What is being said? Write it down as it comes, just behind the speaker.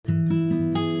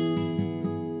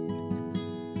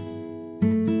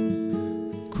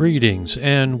Greetings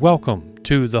and welcome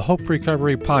to the Hope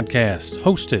Recovery Podcast,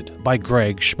 hosted by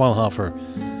Greg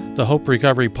Schmalhofer. The Hope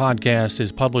Recovery Podcast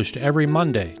is published every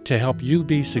Monday to help you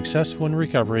be successful in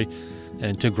recovery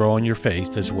and to grow in your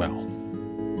faith as well.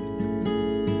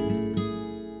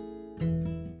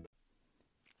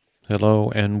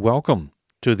 Hello and welcome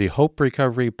to the Hope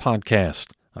Recovery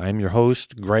Podcast. I'm your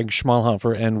host, Greg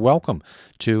Schmalhofer, and welcome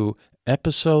to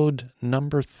episode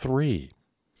number 3.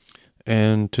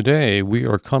 And today we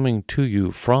are coming to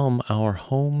you from our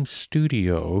home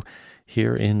studio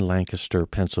here in Lancaster,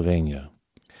 Pennsylvania.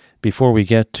 Before we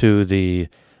get to the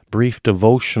brief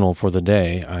devotional for the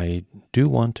day, I do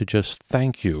want to just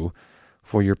thank you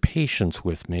for your patience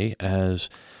with me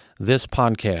as this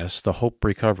podcast, the Hope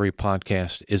Recovery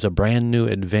Podcast, is a brand new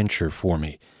adventure for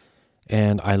me.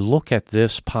 And I look at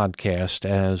this podcast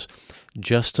as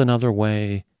just another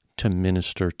way to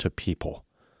minister to people.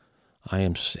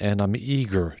 I'm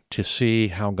eager to see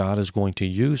how God is going to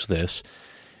use this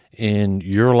in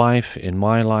your life, in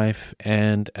my life,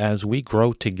 and as we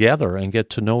grow together and get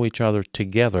to know each other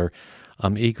together,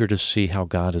 I'm eager to see how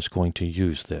God is going to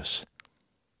use this.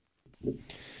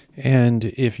 And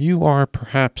if you are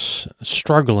perhaps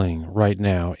struggling right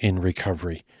now in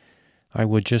recovery, I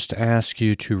would just ask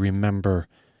you to remember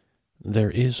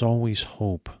there is always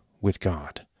hope with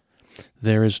God.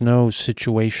 There is no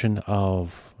situation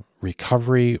of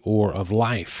recovery or of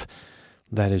life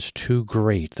that is too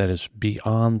great, that is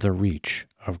beyond the reach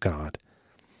of God.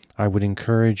 I would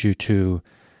encourage you to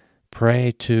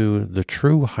pray to the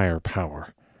true higher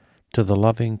power, to the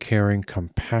loving, caring,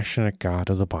 compassionate God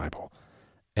of the Bible,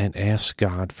 and ask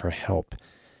God for help,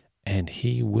 and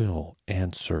He will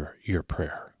answer your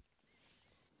prayer.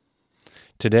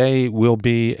 Today will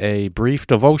be a brief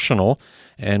devotional,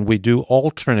 and we do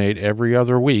alternate every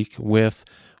other week with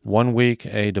 1 week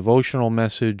a devotional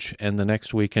message and the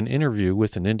next week an interview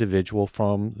with an individual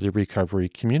from the recovery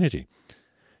community.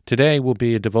 Today will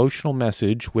be a devotional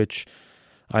message which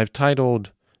I've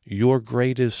titled Your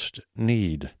Greatest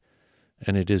Need,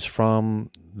 and it is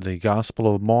from the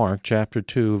Gospel of Mark, chapter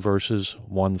 2, verses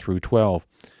 1 through 12.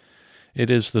 It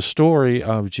is the story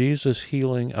of Jesus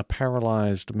healing a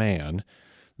paralyzed man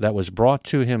that was brought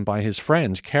to him by his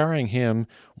friends, carrying him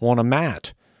on a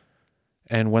mat.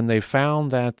 And when they found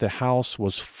that the house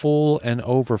was full and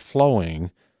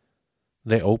overflowing,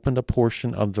 they opened a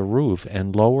portion of the roof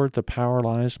and lowered the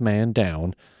paralyzed man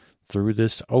down through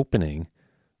this opening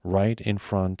right in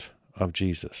front of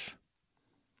Jesus.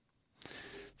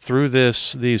 Through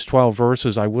these 12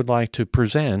 verses, I would like to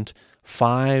present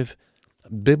 5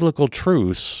 biblical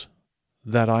truths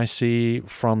that I see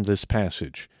from this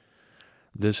passage.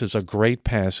 This is a great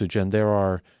passage, and there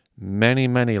are many,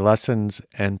 many lessons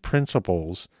and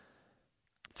principles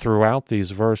throughout these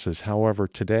verses. However,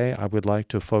 today I would like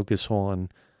to focus on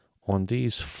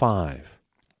these 5.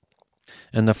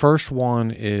 And the first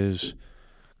one is,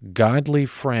 godly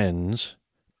friends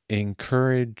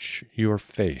encourage your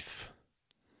faith.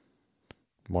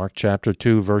 Mark chapter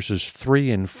 2, verses 3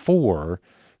 and 4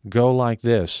 go like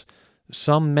this.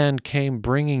 Some men came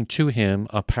bringing to him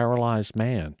a paralyzed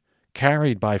man,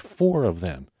 carried by 4 of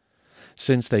them.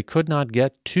 Since they could not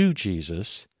get to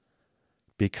Jesus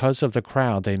because of the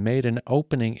crowd, they made an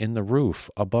opening in the roof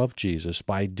above Jesus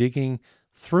by digging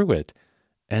through it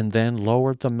and then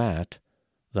lowered the mat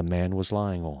the man was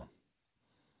lying on.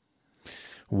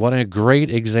 What a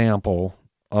great example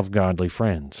of godly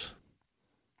friends.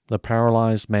 The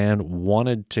paralyzed man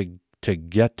wanted to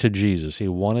get to Jesus. He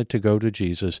wanted to go to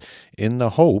Jesus in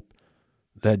the hope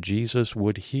that Jesus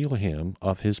would heal him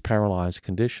of his paralyzed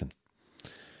condition.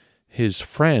 His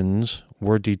friends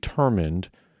were determined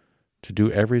to do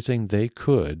everything they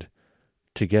could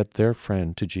to get their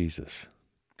friend to Jesus.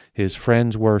 His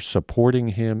friends were supporting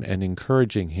him and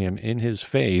encouraging him in his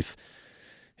faith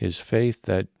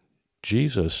that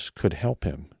Jesus could help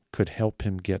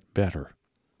him get better,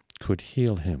 could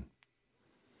heal him.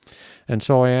 And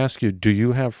so I ask you, do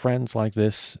you have friends like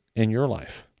this in your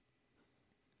life?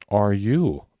 Are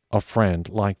you a friend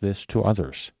like this to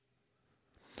others?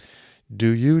 Do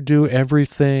you do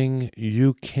everything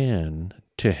you can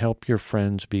to help your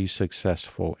friends be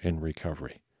successful in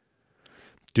recovery?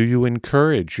 Do you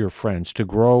encourage your friends to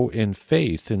grow in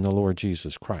faith in the Lord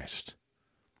Jesus Christ?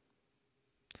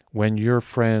 When your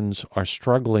friends are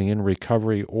struggling in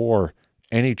recovery or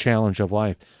any challenge of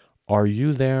life, are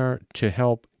you there to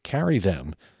help carry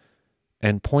them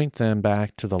and point them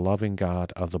back to the loving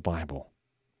God of the Bible?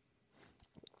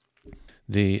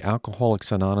 The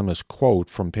Alcoholics Anonymous quote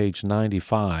from page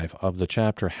 95 of the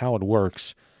chapter How It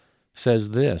Works says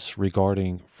this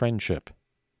regarding friendship.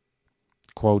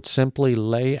 Quote, simply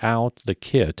lay out the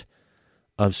kit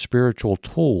of spiritual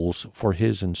tools for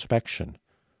his inspection.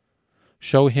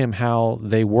 Show him how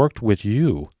they worked with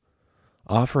you.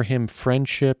 Offer him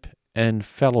friendship and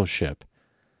fellowship.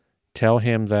 Tell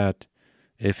him that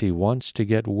if he wants to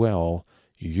get well,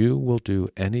 you will do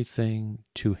anything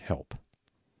to help.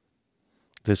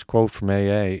 This quote from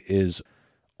AA is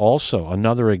also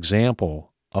another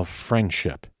example of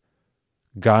friendship,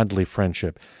 godly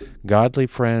friendship. Godly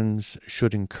friends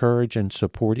should encourage and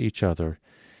support each other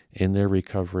in their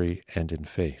recovery and in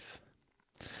faith.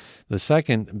 The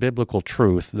second biblical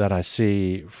truth that I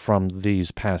see from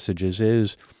these passages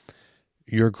is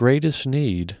your greatest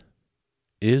need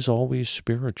is always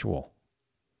spiritual.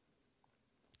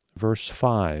 Verse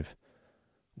 5,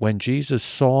 when Jesus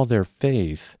saw their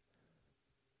faith,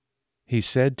 he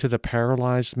said to the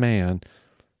paralyzed man,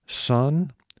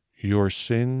 "Son, your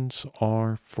sins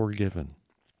are forgiven."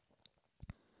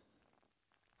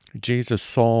 Jesus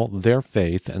saw their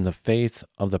faith and the faith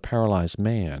of the paralyzed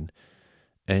man,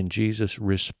 and Jesus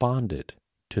responded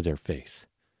to their faith.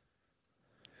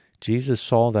 Jesus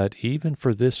saw that even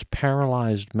for this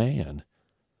paralyzed man,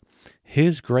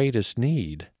 his greatest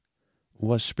need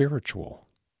was spiritual.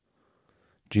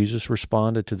 Jesus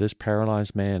responded to this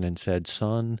paralyzed man and said,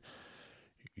 "Son,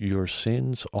 your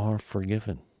sins are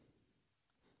forgiven."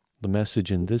 The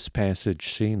message in this passage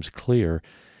seems clear.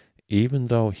 Even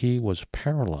though he was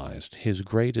paralyzed, his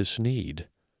greatest need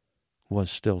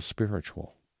was still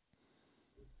spiritual.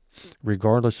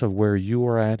 Regardless of where you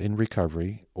are at in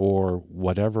recovery or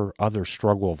whatever other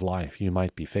struggle of life you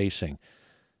might be facing,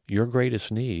 your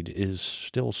greatest need is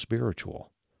still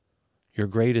spiritual. Your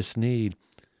greatest need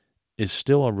is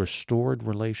still a restored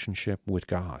relationship with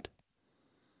God.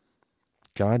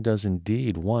 God does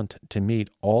indeed want to meet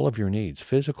all of your needs,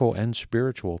 physical and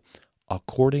spiritual,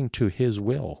 according to his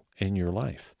will in your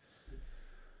life.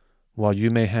 While you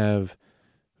may have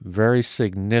very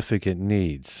significant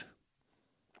needs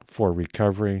for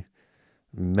recovery,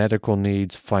 medical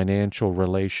needs, financial,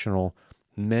 relational,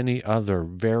 many other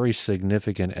very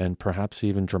significant and perhaps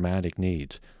even dramatic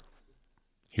needs,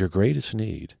 your greatest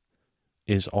need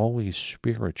is always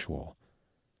spiritual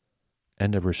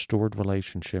and a restored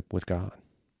relationship with God.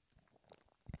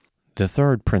 The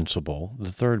third principle,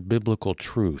 the third biblical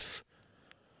truth,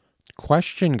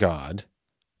 question God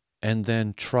and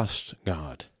then trust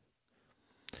God.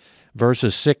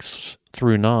 Verses 6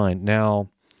 through 9, now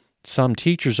some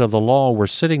teachers of the law were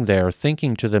sitting there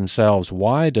thinking to themselves,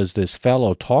 "Why does this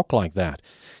fellow talk like that?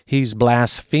 He's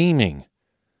blaspheming.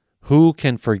 Who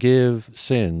can forgive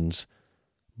sins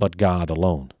but God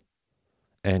alone?"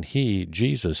 And he,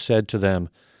 Jesus, said to them,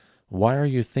 "Why are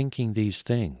you thinking these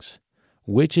things?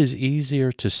 Which is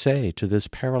easier to say to this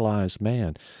paralyzed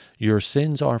man, 'Your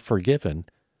sins are forgiven,'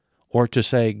 or to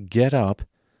say, 'Get up,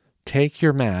 take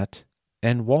your mat,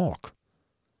 and walk'?"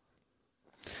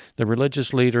 The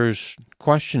religious leaders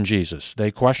questioned Jesus. They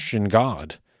questioned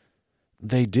God.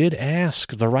 They did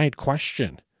ask the right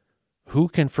question. Who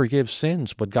can forgive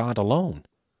sins but God alone?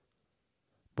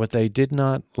 But they did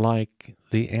not like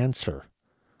the answer.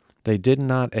 They did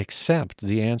not accept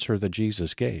the answer that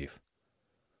Jesus gave.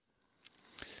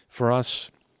 For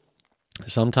us,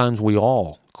 sometimes we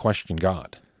all question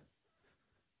God.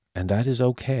 And that is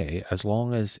okay as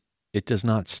long as it does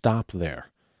not stop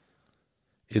there.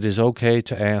 It is okay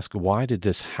to ask, why did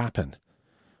this happen?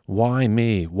 Why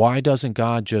me? Why doesn't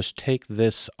God just take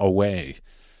this away?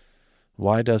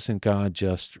 Why doesn't God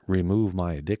just remove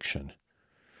my addiction?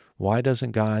 Why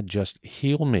doesn't God just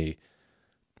heal me?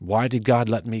 Why did God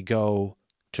let me go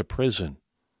to prison?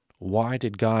 Why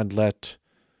did God let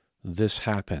this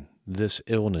happen, this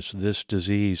illness, this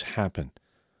disease happen?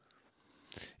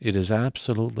 It is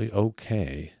absolutely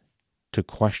okay to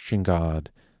question God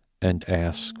and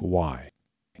ask why.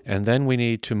 And then we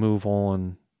need to move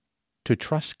on to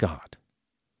trust God.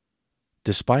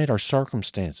 Despite our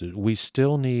circumstances, we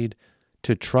still need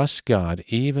to trust God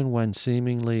even when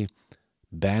seemingly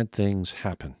bad things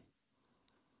happen.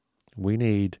 We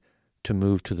need to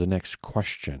move to the next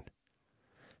question.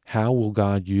 How will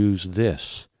God use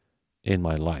this in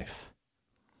my life?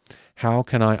 How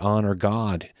can I honor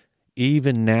God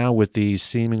even now with these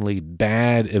seemingly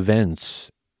bad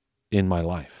events in my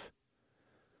life?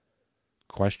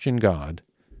 Question God,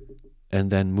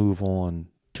 and then move on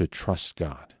to trust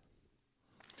God.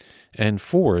 And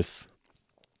fourth,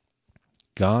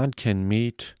 God can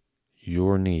meet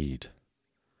your need.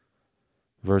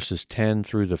 Verses 10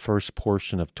 through the first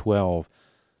portion of 12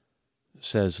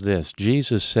 says this.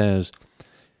 Jesus says,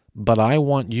 "But I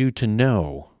want you to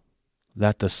know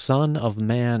that the Son of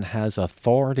Man has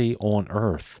authority on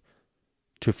earth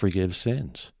to forgive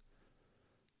sins."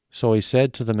 So he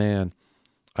said to the man,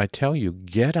 I tell you,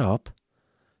 get up,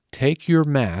 take your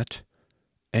mat,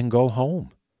 and go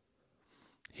home.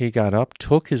 He got up,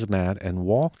 took his mat, and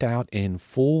walked out in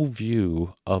full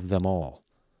view of them all.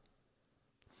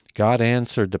 God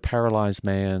answered the paralyzed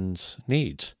man's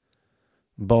needs,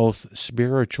 both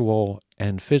spiritual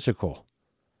and physical.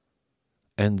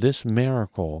 And this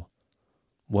miracle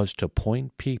was to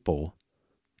point people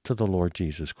to the Lord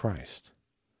Jesus Christ.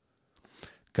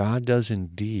 God does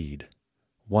indeed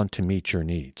want to meet your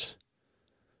needs,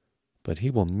 but He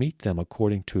will meet them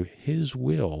according to His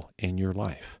will in your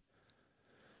life.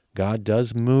 God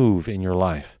does move in your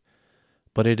life,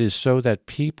 but it is so that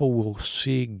people will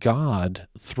see God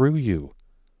through you.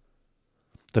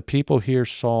 The people here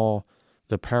saw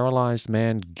the paralyzed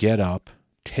man get up,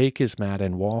 take his mat,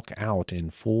 and walk out in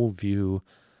full view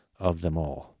of them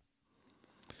all.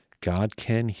 God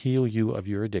can heal you of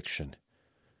your addiction,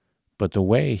 but the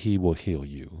way He will heal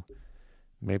you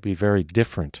may be very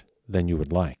different than you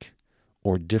would like,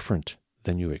 or different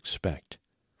than you expect.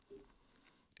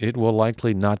 It will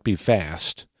likely not be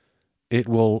fast. It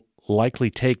will likely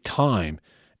take time,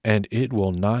 and it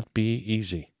will not be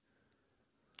easy.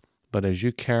 But as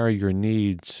you carry your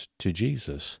needs to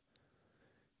Jesus,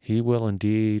 He will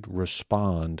indeed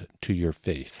respond to your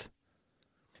faith,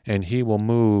 and He will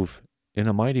move in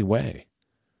a mighty way,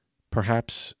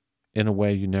 perhaps in a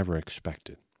way you never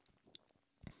expected.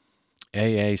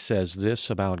 AA says this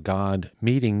about God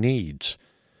meeting needs.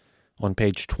 On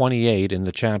page 28 in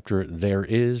the chapter, There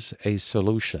is a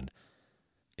Solution,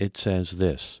 it says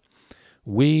this: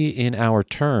 we, in our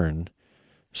turn,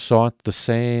 sought the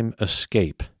same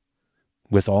escape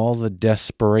with all the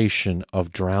desperation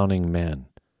of drowning men.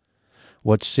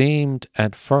 What seemed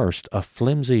at first a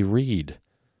flimsy reed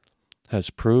has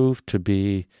proved to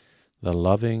be the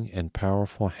loving and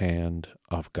powerful hand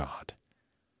of God.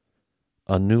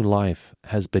 A new life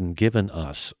has been given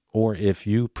us, or if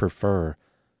you prefer,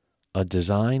 a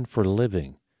design for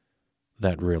living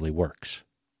that really works.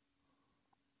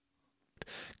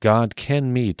 God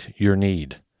can meet your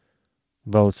need,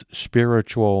 both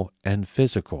spiritual and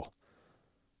physical.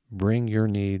 Bring your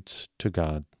needs to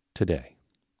God today.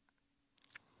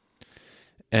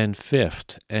 And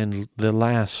fifth, and the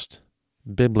last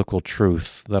biblical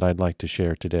truth that I'd like to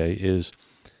share today is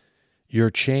your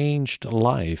changed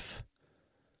life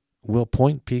will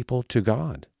point people to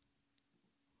God.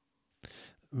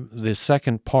 The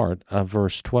second part of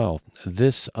verse 12,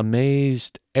 this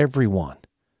amazed everyone,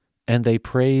 and they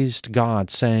praised God,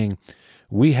 saying,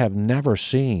 we have never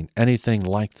seen anything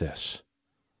like this.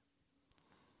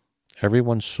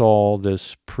 Everyone saw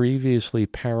this previously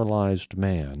paralyzed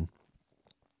man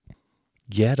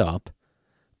get up,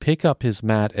 pick up his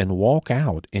mat, and walk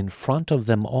out in front of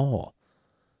them all.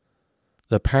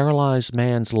 The paralyzed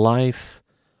man's life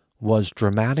was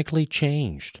dramatically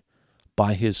changed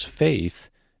by his faith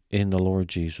in the Lord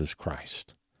Jesus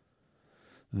Christ.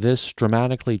 This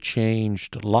dramatically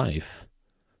changed life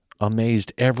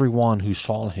amazed everyone who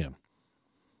saw him.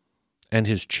 And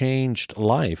his changed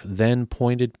life then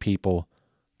pointed people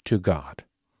to God.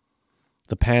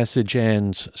 The passage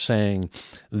ends saying,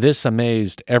 this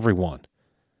amazed everyone,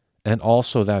 and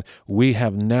also that we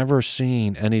have never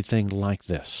seen anything like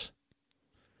this.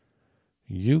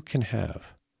 You can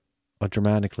have a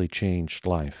dramatically changed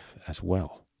life as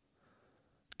well.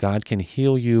 God can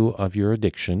heal you of your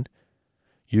addiction.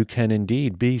 You can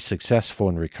indeed be successful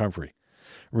in recovery.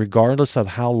 Regardless of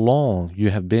how long you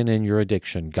have been in your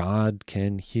addiction, God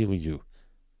can heal you.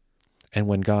 And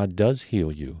when God does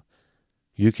heal you,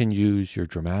 you can use your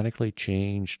dramatically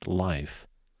changed life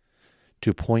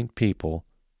to point people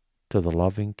to the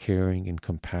loving, caring, and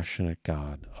compassionate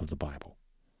God of the Bible.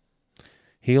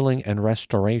 Healing and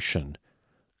restoration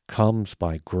comes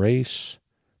by grace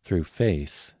through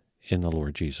faith in the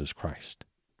Lord Jesus Christ.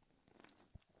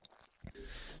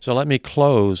 So let me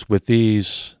close with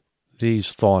these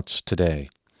thoughts today.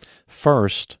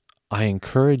 First, I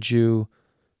encourage you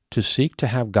to seek to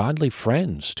have godly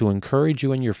friends to encourage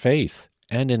you in your faith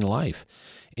and in life.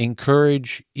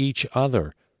 Encourage each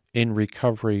other in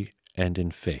recovery and in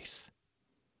faith.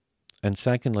 And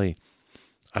secondly,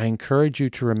 I encourage you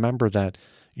to remember that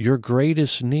your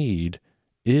greatest need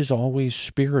is always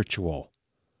spiritual.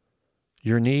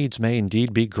 Your needs may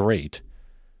indeed be great,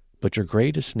 but your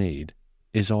greatest need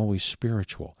is always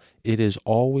spiritual. It is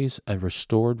always a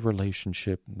restored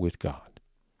relationship with God.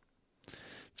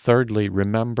 Thirdly,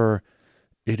 remember,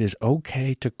 it is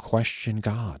okay to question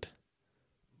God,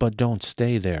 but don't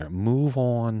stay there. Move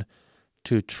on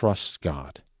to trust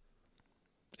God.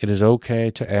 It is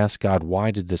okay to ask God, why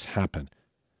did this happen?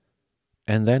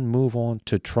 And then move on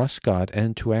to trust God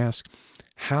and to ask,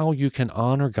 how you can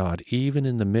honor God even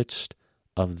in the midst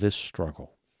of this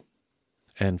struggle.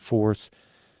 And fourth,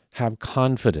 have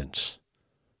confidence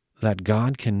that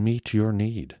God can meet your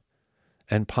need,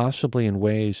 and possibly in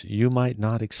ways you might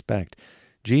not expect.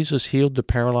 Jesus healed the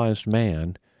paralyzed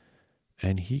man,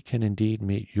 and he can indeed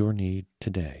meet your need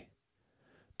today.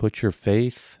 Put your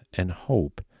faith and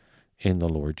hope in the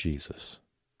Lord Jesus.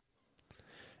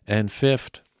 And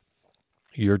fifth,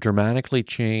 your dramatically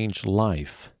changed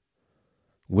life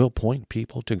will point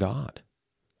people to God.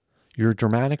 Your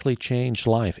dramatically changed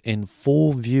life, in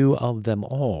full view of them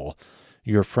all,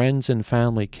 your friends and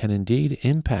family, can indeed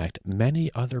impact many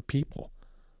other people.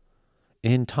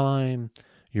 In time,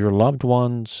 your loved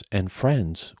ones and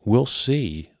friends will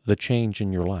see the change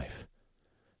in your life,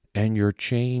 and your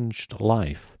changed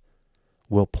life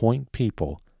will point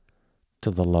people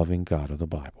to the loving God of the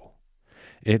Bible.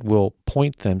 It will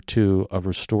point them to a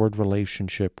restored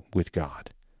relationship with God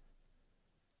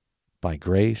by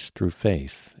grace through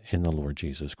faith in the Lord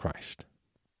Jesus Christ.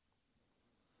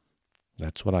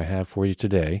 That's what I have for you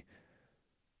today.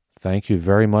 Thank you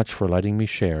very much for letting me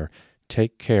share.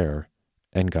 Take care,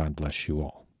 and God bless you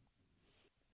all.